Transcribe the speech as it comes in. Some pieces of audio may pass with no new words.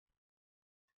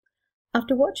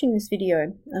After watching this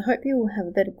video, I hope you will have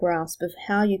a better grasp of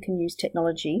how you can use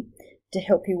technology to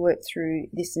help you work through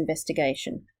this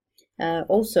investigation.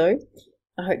 Also,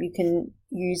 I hope you can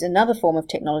use another form of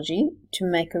technology to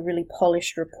make a really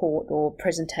polished report or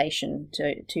presentation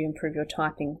to improve your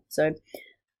typing. So,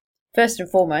 first and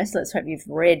foremost, let's hope you've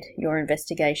read your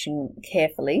investigation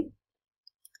carefully.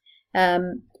 I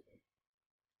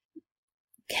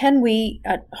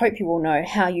hope you all know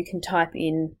how you can type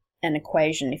in an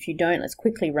equation. If you don't, let's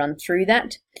quickly run through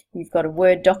that. You've got a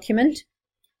Word document.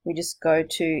 We just go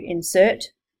to Insert,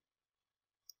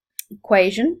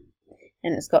 Equation,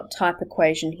 and it's got Type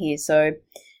Equation here. So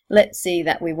let's see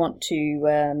that we want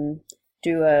to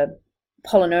do a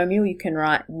polynomial. You can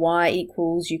write y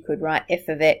equals, you could write f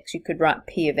of x, you could write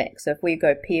p of x. So if we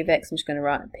go p of x, I'm just going to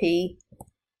write p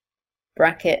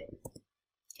bracket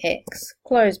x,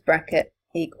 close bracket,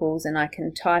 equals, and I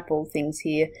can type all things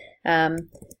here.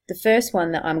 The first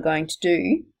one that I'm going to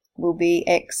do will be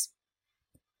x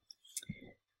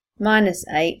minus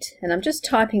 8, and I'm just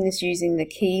typing this using the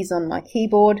keys on my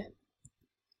keyboard.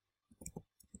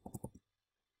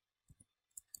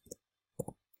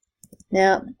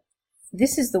 Now,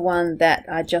 this is the one that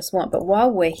I just want, but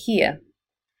while we're here,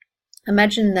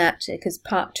 imagine that, because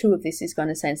part 2 of this is going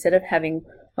to say, instead of having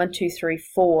 1, 2, 3,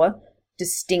 4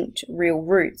 distinct real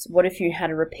roots, what if you had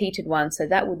a repeated one? So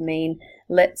that would mean,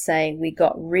 let's say we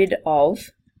got rid of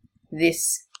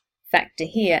this factor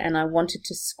here and I wanted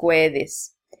to square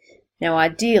this. Now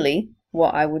ideally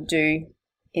what I would do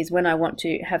is, when I want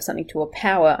to have something to a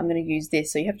power, I'm going to use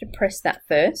this. So you have to press that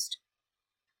first,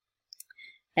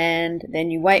 and then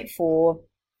you wait for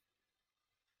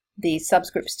the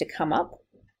subscripts to come up.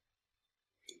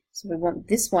 So we want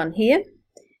this one here,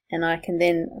 and I can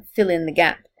then fill in the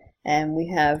gap, and we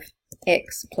have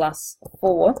x plus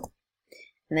 4,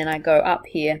 and then I go up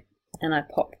here and I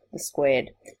pop the squared.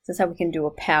 So that's how we can do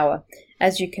a power.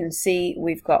 As you can see,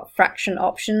 we've got fraction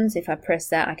options. If I press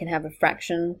that, I can have a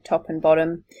fraction top and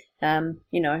bottom. You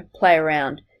know, play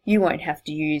around. You won't have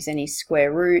to use any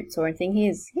square roots or anything.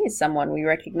 Here's someone we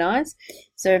recognize.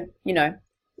 So, you know,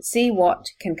 see what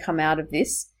can come out of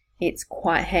this. It's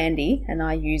quite handy and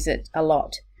I use it a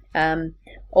lot.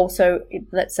 Also,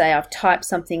 let's say I've typed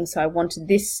something, so I wanted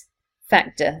this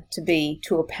factor to be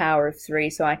to a power of 3,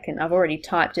 so I've already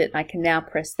typed it, I can now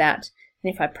press that,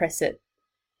 and if I press it,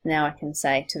 now I can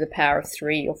say to the power of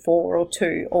 3 or 4 or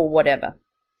 2 or whatever.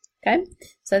 Okay,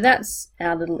 so that's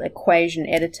our little equation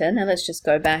editor. Now let's just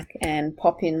go back and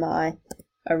pop in my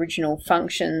original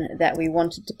function that we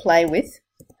wanted to play with.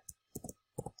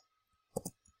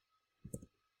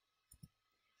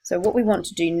 So what we want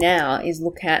to do now is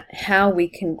look at how we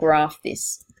can graph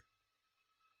this.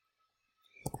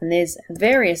 And there's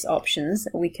various options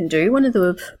that we can do. One of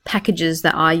the packages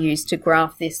that I use to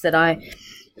graph this that I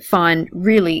find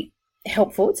really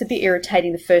helpful, it's a bit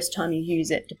irritating the first time you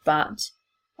use it, but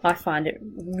I find it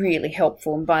really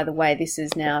helpful. And by the way, this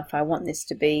is now, if I want this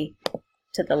to be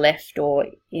to the left or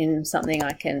in something,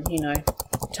 I can, you know,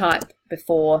 type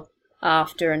before,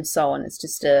 after, and so on. It's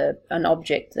just an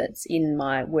object that's in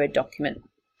my Word document.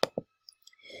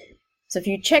 So if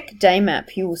you check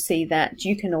Daymap, you will see that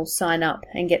you can all sign up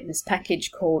and get this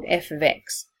package called f of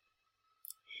x.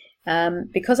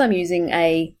 Because I'm using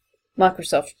a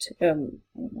Microsoft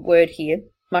Word here,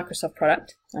 Microsoft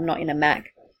product, I'm not in a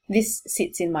Mac, this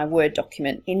sits in my Word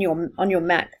document. On your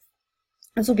Mac,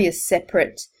 this will be a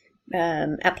separate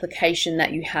application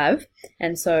that you have,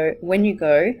 and so when you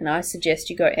go, and I suggest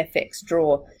you go FX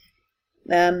Draw,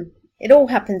 it all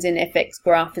happens in FX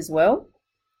Graph as well.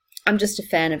 I'm just a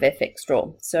fan of FX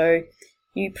Draw. So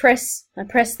I press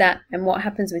that, and what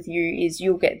happens with you is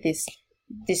you'll get this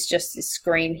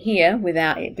screen here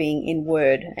without it being in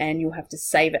Word, and you'll have to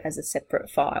save it as a separate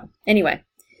file. Anyway,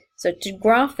 so to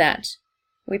graph that,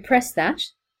 we press that,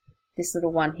 this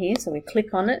little one here, so we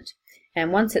click on it,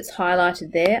 and once it's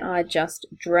highlighted there, I just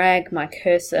drag my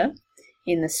cursor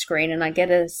in the screen and I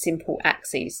get a simple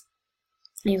axis.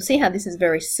 And you'll see how this is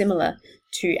very similar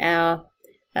to our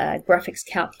graphics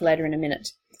calculator in a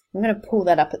minute. I'm going to pull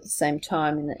that up at the same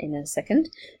time in a second.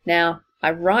 Now,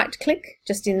 I right click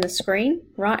just in the screen,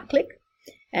 right click,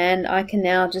 and I can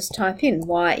now just type in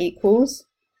y equals,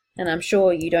 and I'm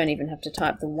sure you don't even have to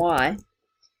type the y.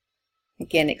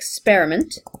 Again,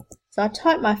 experiment. So I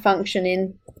type my function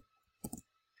in,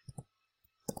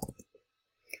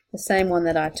 the same one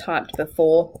that I typed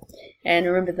before, and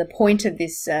remember the point of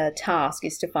this task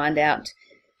is to find out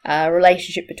a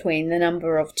relationship between the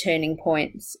number of turning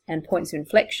points and points of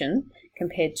inflection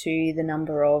compared to the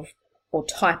number of or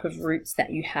type of roots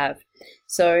that you have.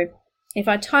 So if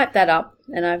I type that up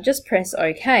and I've just pressed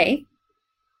OK,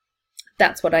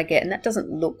 that's what I get, and that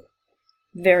doesn't look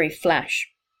very flash.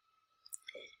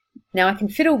 Now I can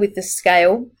fiddle with the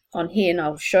scale on here, and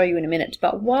I'll show you in a minute,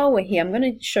 but while we're here I'm going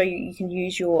to show you you can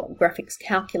use your graphics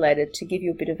calculator to give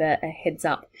you a bit of a heads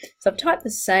up. So I've typed the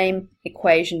same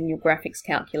equation in your graphics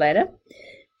calculator,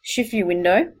 shift view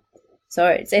window, so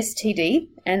it's STD,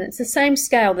 and it's the same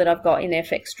scale that I've got in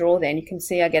FX Draw there, and you can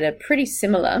see I get a pretty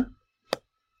similar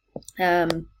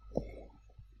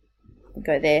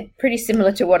go there, pretty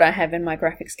similar to what I have in my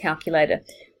graphics calculator.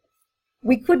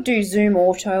 We could do Zoom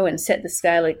Auto and set the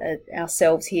scale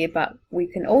ourselves here, but we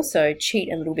can also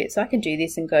cheat a little bit. So I can do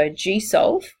this and go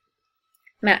GSolve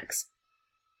Max,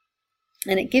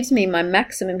 and it gives me my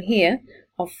maximum here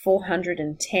of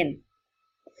 410.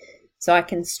 So I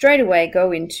can straight away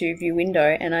go into View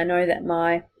Window, and I know that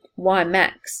my Y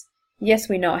max, yes,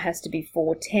 we know it has to be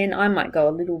 410. I might go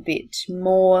a little bit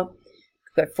more,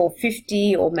 go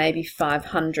 450 or maybe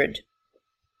 500.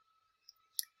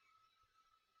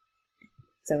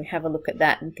 So we have a look at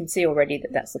that, and you can see already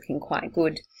that that's looking quite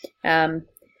good.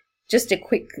 Just a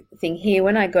quick thing here,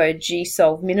 when I go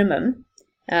GSolve minimum,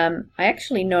 I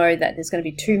actually know that there's going to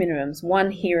be two minimums,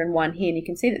 one here and one here, and you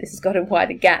can see that this has got a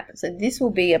wider gap. So this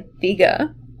will be a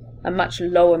much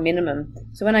lower minimum.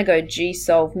 So when I go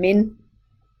GSolve min,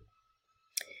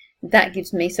 that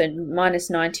gives me, so minus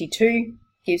 92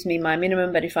 gives me my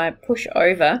minimum, but if I push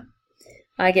over,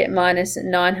 I get minus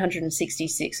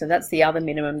 966, so that's the other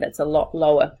minimum that's a lot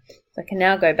lower. So I can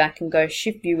now go back and go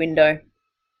Shift View Window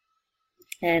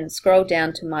and scroll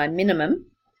down to my minimum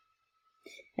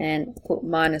and put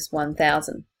minus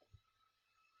 1000.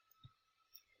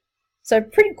 So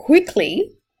pretty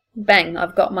quickly, bang,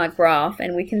 I've got my graph,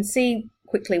 and we can see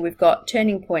quickly we've got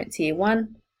turning points here,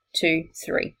 1, 2,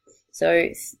 3. So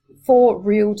 4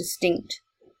 real distinct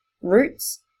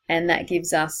routes, and that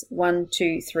gives us 1,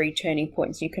 2, 3 turning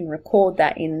points. You can record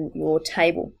that in your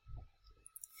table.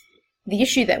 The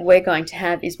issue that we're going to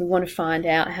have is we want to find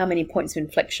out how many points of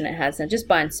inflection it has. Now just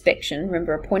by inspection,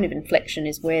 remember a point of inflection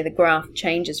is where the graph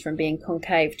changes from being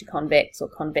concave to convex or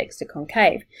convex to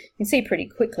concave. You can see pretty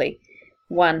quickly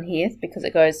 1 here, because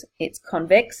it's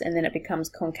convex and then it becomes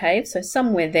concave. So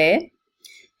somewhere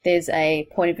there's a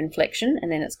point of inflection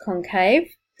and then it's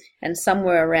concave, and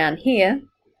somewhere around here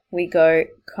we go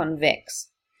convex.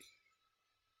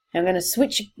 I'm going to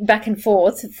switch back and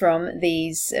forth from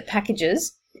these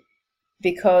packages,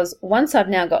 because once I've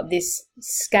now got this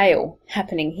scale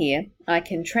happening here, I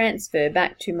can transfer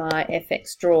back to my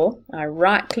FX Draw. I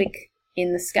right click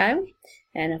in the scale,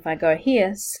 and if I go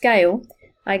here, scale,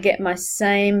 I get my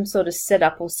same sort of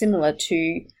setup or similar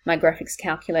to my graphics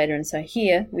calculator. And so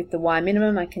here with the Y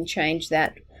minimum, I can change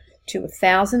that to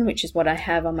 1000, which is what I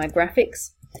have on my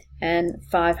graphics, and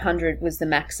 500 was the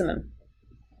maximum.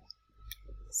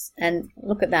 And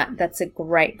look at that, that's a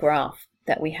great graph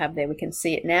that we have there. We can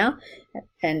see it now,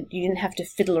 and you didn't have to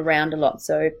fiddle around a lot.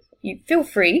 So you feel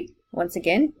free, once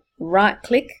again, right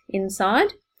click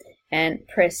inside and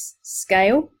press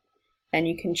scale, and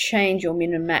you can change your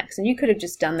min and max. And you could have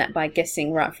just done that by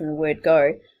guessing right from the word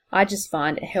go. I just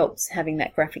find it helps having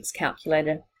that graphics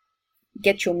calculator.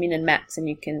 Get your min and max and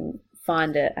you can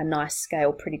find a nice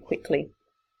scale pretty quickly.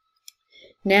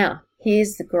 Now,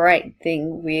 here's the great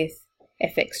thing with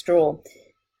FX Draw.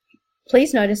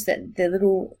 Please notice that the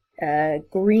little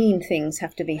green things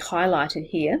have to be highlighted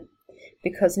here,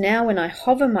 because now when I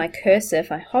hover my cursor,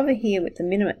 if I hover here with the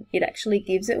minimum, it actually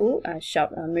gives it, oh, I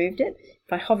moved it.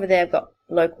 If I hover there, I've got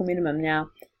local minimum. Now,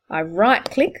 I right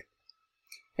click,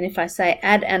 and if I say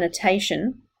add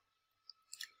annotation,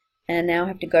 and now I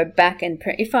have to go back and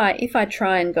if I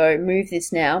try and go move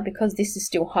this now, because this is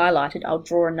still highlighted, I'll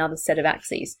draw another set of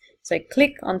axes. So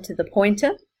click onto the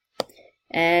pointer,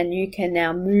 and you can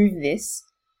now move this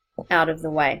out of the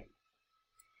way.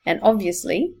 And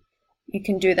obviously, you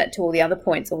can do that to all the other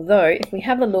points, although if we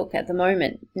have a look at the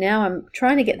moment, now I'm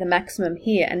trying to get the maximum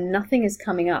here and nothing is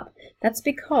coming up. That's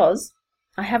because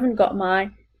I haven't got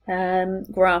my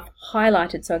graph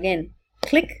highlighted. So again,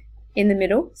 click in the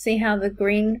middle, see how the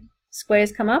green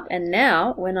squares come up, and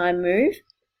now when I move,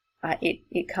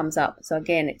 it comes up. So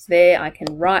again, it's there. I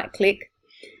can right click,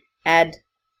 add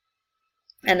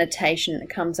annotation, it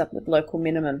comes up with local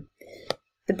minimum.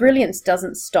 The brilliance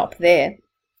doesn't stop there,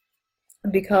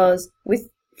 because with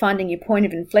finding your point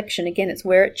of inflection, again, it's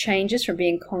where it changes from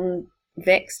being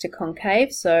convex to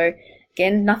concave. So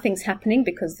again, nothing's happening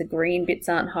because the green bits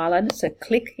aren't highlighted. So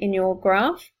click in your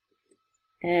graph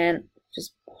and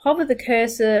just hover the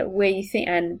cursor where you think,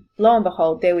 and lo and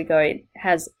behold, there we go, it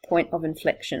has point of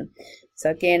inflection. So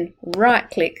again, right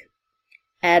click,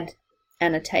 add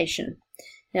annotation.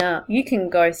 Now you can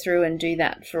go through and do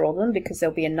that for all of them, because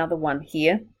there'll be another one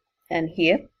here, and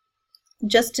here.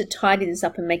 Just to tidy this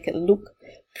up and make it look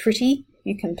pretty,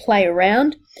 you can play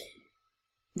around.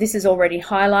 This is already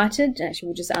highlighted. Actually,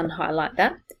 we'll just unhighlight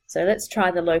that. So let's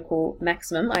try the local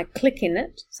maximum. I click in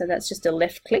it, so that's just a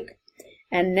left click.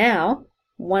 And now,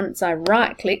 once I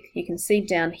right click, you can see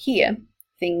down here,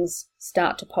 things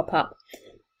start to pop up.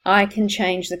 I can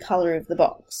change the color of the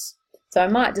box. So I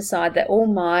might decide that all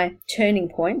my turning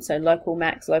points, so local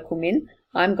max, local min,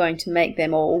 I'm going to make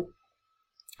them all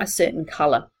a certain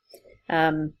color.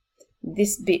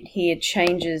 This bit here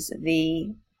changes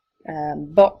the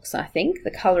box, I think,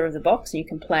 the color of the box, and you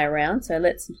can play around. So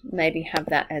let's maybe have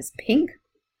that as pink.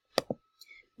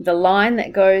 The line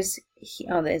that goes,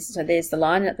 there's the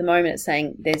line. At the moment it's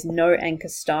saying there's no anchor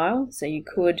style, so you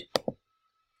could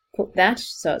put that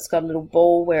so it's got a little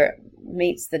ball where it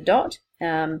meets the dot.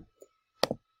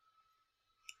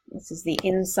 This is the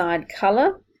inside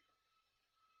color,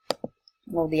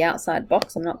 or the outside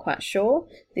box, I'm not quite sure.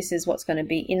 This is what's going to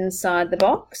be inside the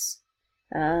box.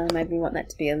 Maybe we want that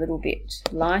to be a little bit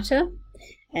lighter,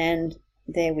 and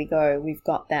there we go, we've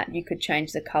got that. You could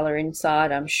change the color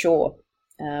inside, I'm sure.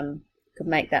 Could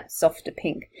make that softer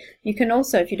pink. You can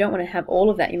also, if you don't want to have all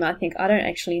of that, you might think, I don't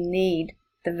actually need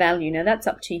the value. Now that's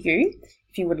up to you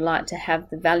if you would like to have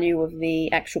the value of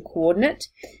the actual coordinate,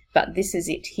 but this is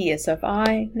it here. So if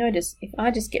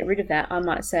I just get rid of that, I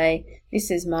might say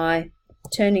this is my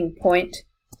turning point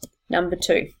number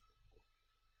 2,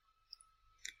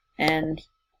 and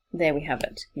there we have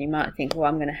it. You might think, well,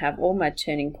 I'm going to have all my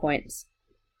turning points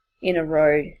in a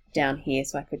row down here,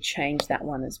 so I could change that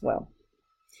one as well.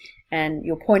 And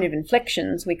your point of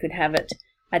inflections, we could have it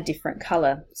a different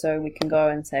color, so we can go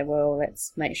and say, well,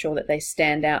 let's make sure that they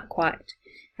stand out quite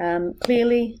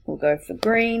clearly. We'll go for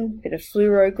green, bit of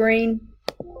fluoro green,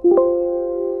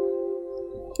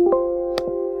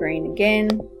 green again,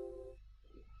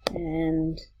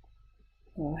 and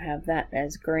we'll have that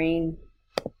as green.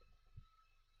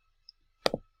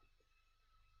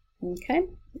 Okay,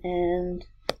 and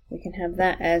we can have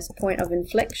that as point of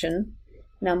inflection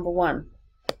number 1.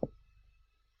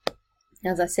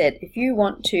 As I said, if you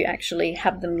want to actually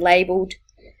have them labeled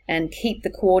and keep the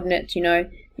coordinate, you know,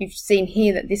 you've seen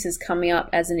here that this is coming up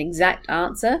as an exact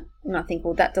answer, and I think,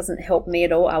 well, that doesn't help me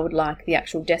at all. I would like the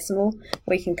actual decimal.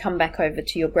 We can come back over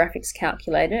to your graphics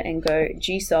calculator and go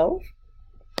GSolve,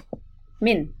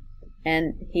 min,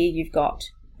 and here you've got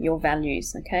your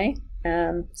values, okay?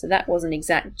 So that wasn't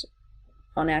exact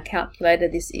on our calculator.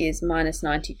 This is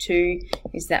 -92.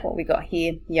 Is that what we got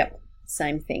here? Yep,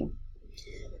 same thing.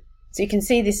 So you can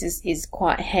see this is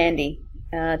quite handy.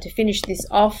 To finish this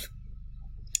off,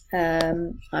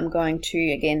 I'm going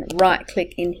to again right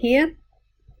click in here,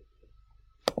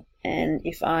 and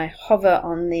if I hover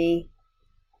on the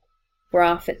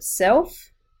graph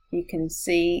itself, you can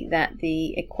see that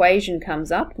the equation comes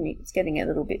up, and it's getting a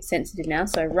little bit sensitive now.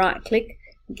 So right click,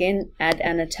 again add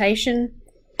annotation.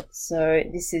 So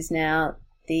this is now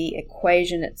the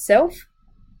equation itself.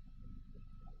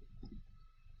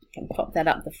 Can pop that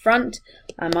up the front.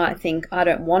 I might think I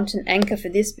don't want an anchor for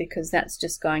this because that's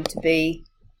just going to be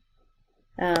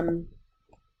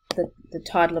the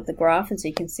title of the graph, and so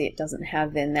you can see it doesn't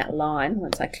have then that line.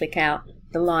 Once I click out,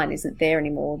 the line isn't there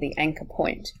anymore, the anchor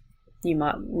point. You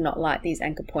might not like these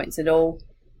anchor points at all.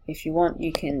 If you want,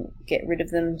 you can get rid of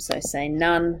them, so say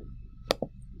none,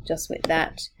 just with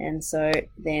that, and so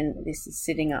then this is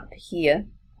sitting up here,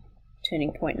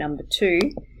 turning point number 2.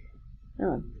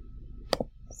 Oh,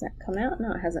 does that come out?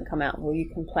 No, it hasn't come out. Well, you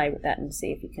can play with that and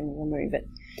see if you can remove it.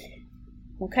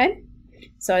 Okay,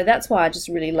 so that's why I just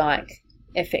really like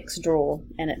FX Draw,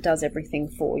 and it does everything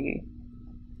for you.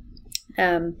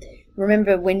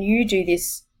 Remember, when you do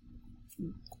this,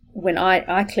 when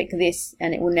I click this,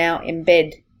 and it will now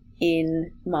embed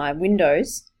in my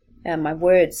Windows, my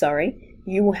Word, sorry,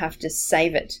 you will have to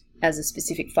save it as a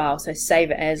specific file. So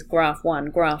save it as graph 1,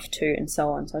 graph 2, and so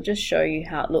on. So I'll just show you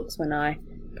how it looks when I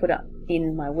put up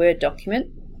in my Word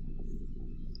document.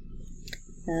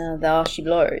 There she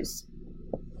blows.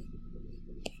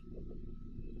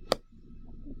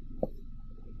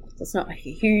 It's not a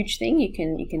huge thing. You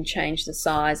can change the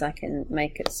size. I can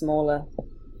make it smaller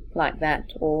like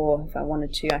that, or if I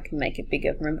wanted to, I can make it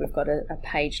bigger. Remember, we've got a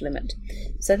page limit.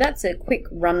 So that's a quick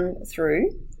run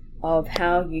through of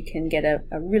how you can get a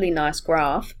really nice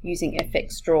graph using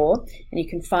FX Draw, and you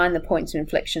can find the points of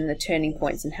inflection, the turning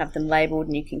points, and have them labeled,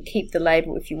 and you can keep the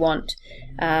label if you want,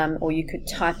 or you could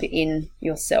type it in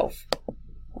yourself.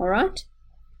 All right.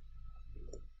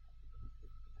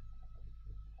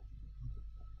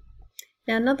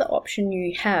 Now, another option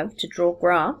you have to draw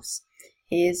graphs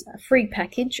is a free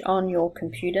package on your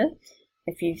computer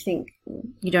if you think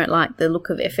you don't like the look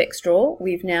of FXDraw,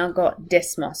 we've now got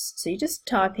Desmos. So you just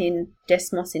type in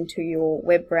Desmos into your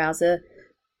web browser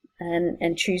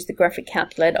and choose the graphic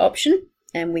calculator option,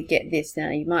 and we get this. Now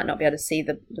you might not be able to see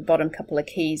the bottom couple of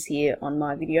keys here on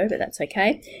my video, but that's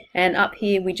okay. And up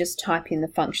here we just type in the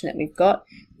function that we've got.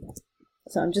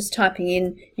 So I'm just typing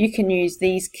in, you can use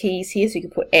these keys here, so you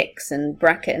can put X and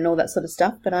bracket and all that sort of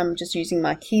stuff, but I'm just using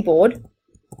my keyboard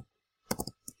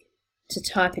to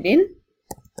type it in.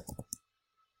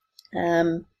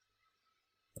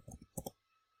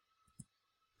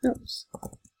 Oops.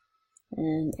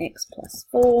 And X plus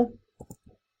 4.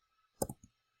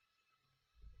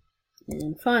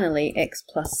 And finally X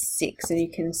plus 6. And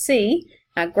you can see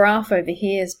our graph over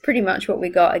here is pretty much what we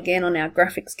got again on our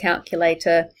graphics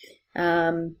calculator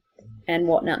and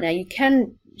whatnot. Now you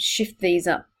can shift these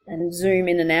up and zoom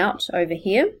in and out over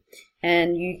here,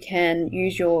 and you can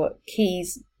use your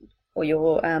keys or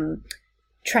your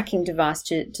tracking device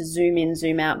to zoom in,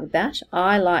 zoom out with that.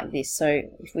 I like this. So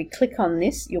if we click on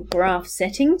this, your graph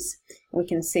settings, we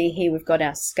can see here we've got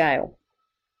our scale.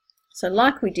 So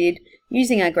like we did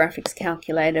using our graphics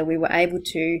calculator, we were able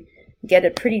to get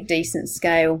a pretty decent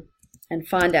scale and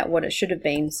find out what it should have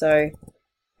been. So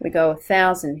we go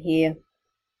 1000 here,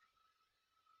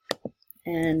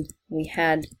 and we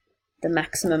had the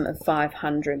maximum of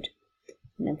 500.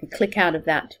 And if we click out of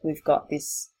that, we've got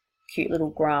this cute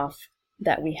little graph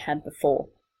that we had before.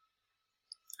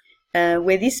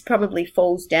 Where this probably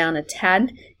falls down a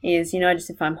tad is, you notice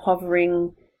if I'm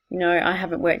hovering, you know, I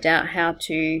haven't worked out how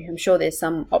to, I'm sure there's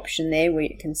some option there where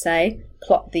you can say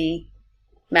plot the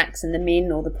max and the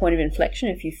min or the point of inflection.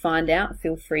 If you find out,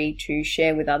 feel free to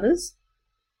share with others.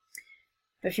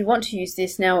 But if you want to use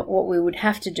this now, what we would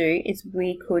have to do is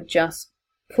we could just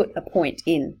put a point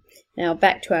in. Now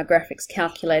back to our graphics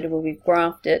calculator where we've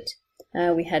graphed it,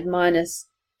 we had minus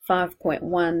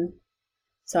 5.1,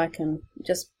 so I can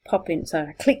just pop in, so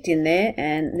I clicked in there,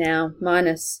 and now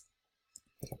minus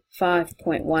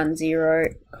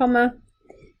 5.10 comma,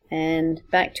 and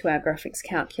back to our graphics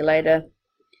calculator,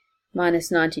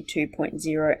 minus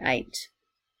 92.08.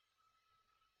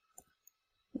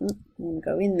 I'm going to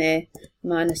go in there,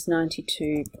 minus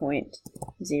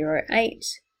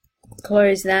 92.08,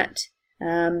 close that.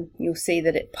 You'll see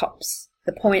that it pops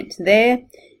the point there.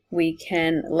 We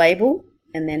can label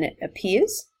and then it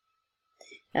appears.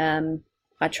 I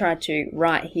tried to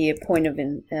write here point of,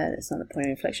 it's not a point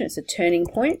of inflection, it's a turning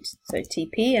point, so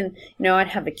TP, and you know, I'd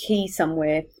have a key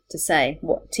somewhere to say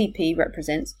what TP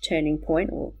represents, turning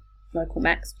point or local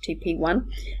max, TP1.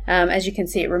 As you can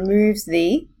see, it removes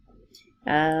the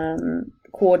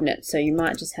coordinate, so you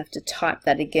might just have to type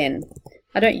that again.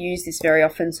 I don't use this very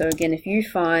often, so again, if you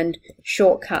find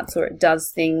shortcuts or it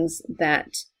does things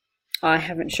that I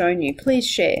haven't shown you, please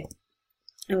share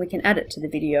and we can add it to the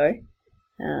video.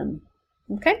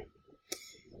 Okay.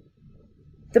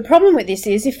 The problem with this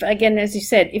is, if again, as you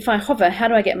said, if I hover, how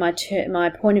do I get my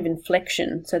point of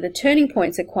inflection? So the turning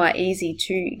points are quite easy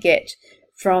to get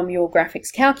from your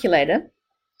graphics calculator.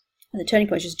 The turning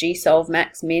point is just gsolve,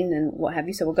 max, min, and what have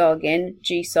you. So we'll go again,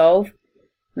 gsolve,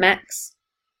 max.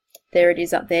 There it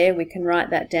is up there. We can write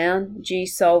that down.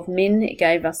 Gsolve min, it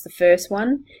gave us the first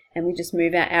one, and we just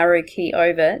move our arrow key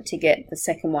over to get the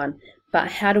second one. But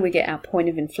how do we get our point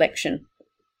of inflection?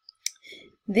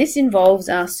 This involves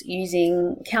us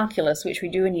using calculus, which we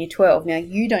do in Year 12. Now,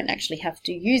 you don't actually have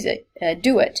to use it,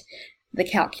 do it. The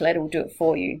calculator will do it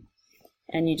for you.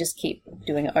 And you just keep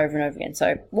doing it over and over again.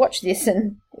 So watch this,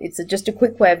 and it's just a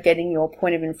quick way of getting your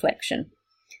point of inflection.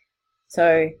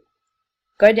 So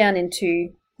go down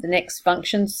into the next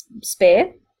function,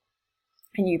 spare,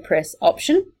 and you press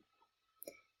Option.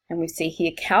 And we see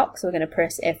here Calc, so we're going to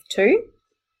press F2.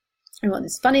 And we want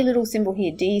this funny little symbol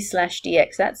here,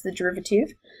 d/dx, that's the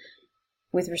derivative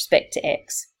with respect to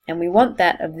x. And we want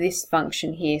that of this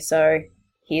function here. So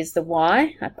here's the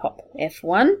y, I pop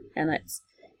F1, and it's,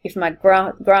 if my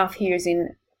graph here is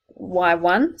in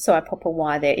y1, so I pop a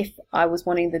y there. If I was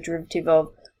wanting the derivative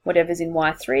of whatever's in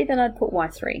y3, then I'd put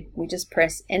y3. We just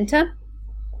press enter.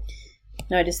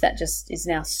 Notice that just is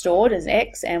now stored as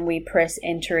x, and we press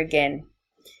enter again.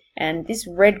 And this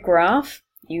red graph,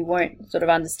 you won't sort of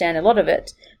understand a lot of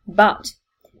it, but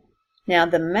now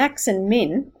the max and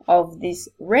min of this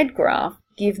red graph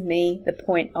give me the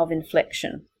point of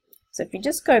inflection. So if you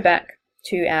just go back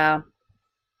to our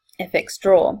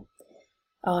FXDraw,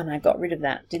 oh, and I got rid of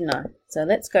that, didn't I? So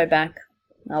let's go back.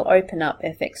 I'll open up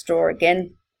FXDraw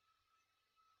again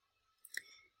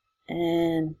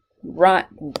and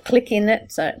click in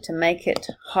it so to make it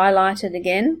highlighted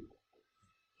again.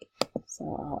 So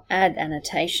I'll add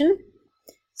annotation.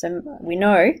 So we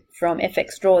know from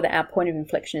FXDraw that our point of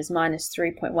inflection is minus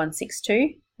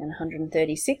 3.162 and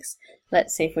 136.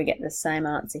 Let's see if we get the same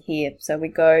answer here. So we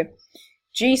go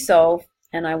GSolve,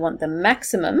 and I want the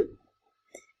maximum,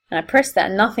 and I press that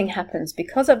and nothing happens.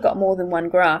 Because I've got more than one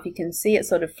graph, you can see it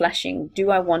sort of flashing. Do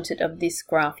I want it of this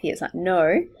graph here? It's like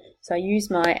no. So I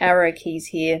use my arrow keys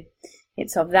here.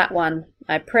 It's of that one.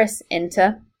 I press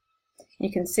enter.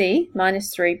 You can see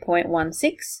minus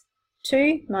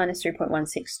 3.162, minus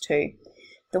 3.162.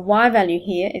 The y value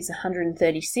here is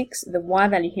 136. The y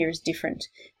value here is different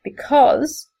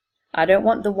because I don't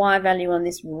want the y value on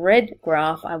this red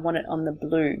graph, I want it on the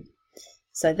blue.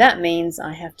 So that means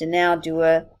I have to now do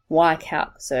a y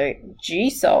calc. So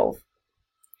GSolve,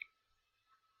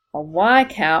 a y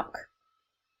calc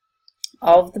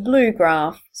of the blue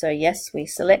graph. So yes, we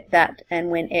select that,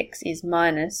 and when x is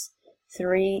minus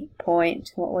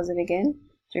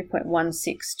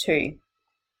 3.162.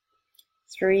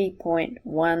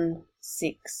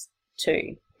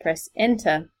 3.162. Press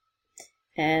enter,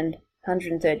 and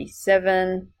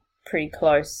 137, pretty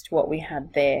close to what we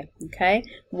had there. Okay,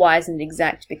 y isn't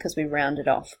exact because we rounded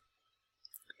off.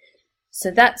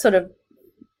 So that sort of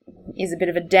is a bit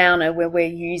of a downer where we're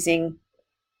using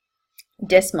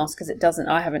Desmos because it doesn't,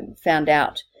 I haven't found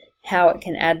out how it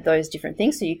can add those different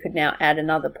things. So you could now add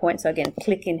another point. So again,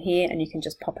 click in here and you can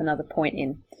just pop another point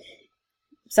in.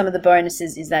 Some of the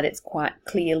bonuses is that it's quite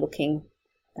clear looking.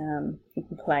 You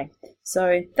can play.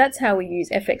 So that's how we use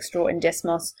FXDraw and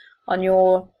Desmos. On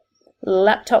your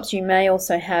laptops, you may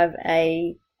also have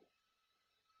a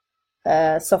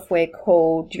software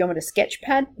called Geometer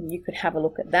Sketchpad. You could have a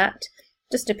look at that.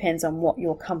 Just depends on what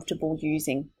you're comfortable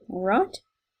using. All right.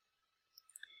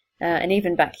 And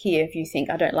even back here, if you think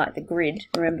I don't like the grid,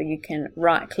 remember you can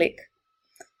right click,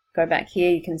 go back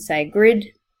here, you can say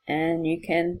grid, and you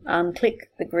can unclick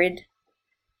the grid,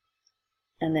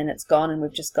 and then it's gone, and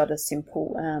we've just got a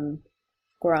simple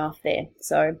graph there.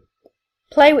 So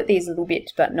play with these a little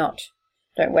bit, but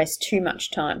don't waste too much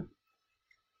time.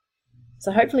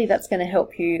 So hopefully that's going to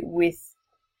help you with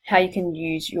how you can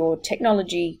use your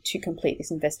technology to complete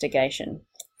this investigation.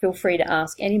 Feel free to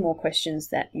ask any more questions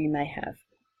that you may have.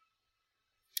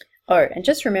 Oh, and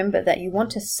just remember that you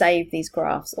want to save these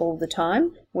graphs all the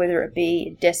time, whether it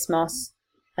be Desmos.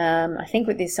 I think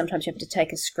with this sometimes you have to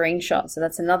take a screenshot, so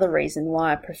that's another reason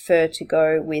why I prefer to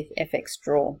go with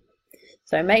FXDraw.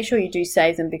 So make sure you do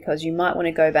save them because you might want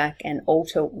to go back and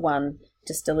alter one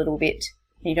just a little bit.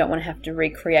 You don't want to have to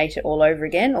recreate it all over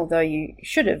again, although you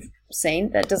should have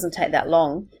seen that it doesn't take that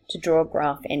long to draw a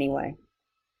graph anyway.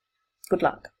 Good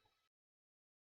luck.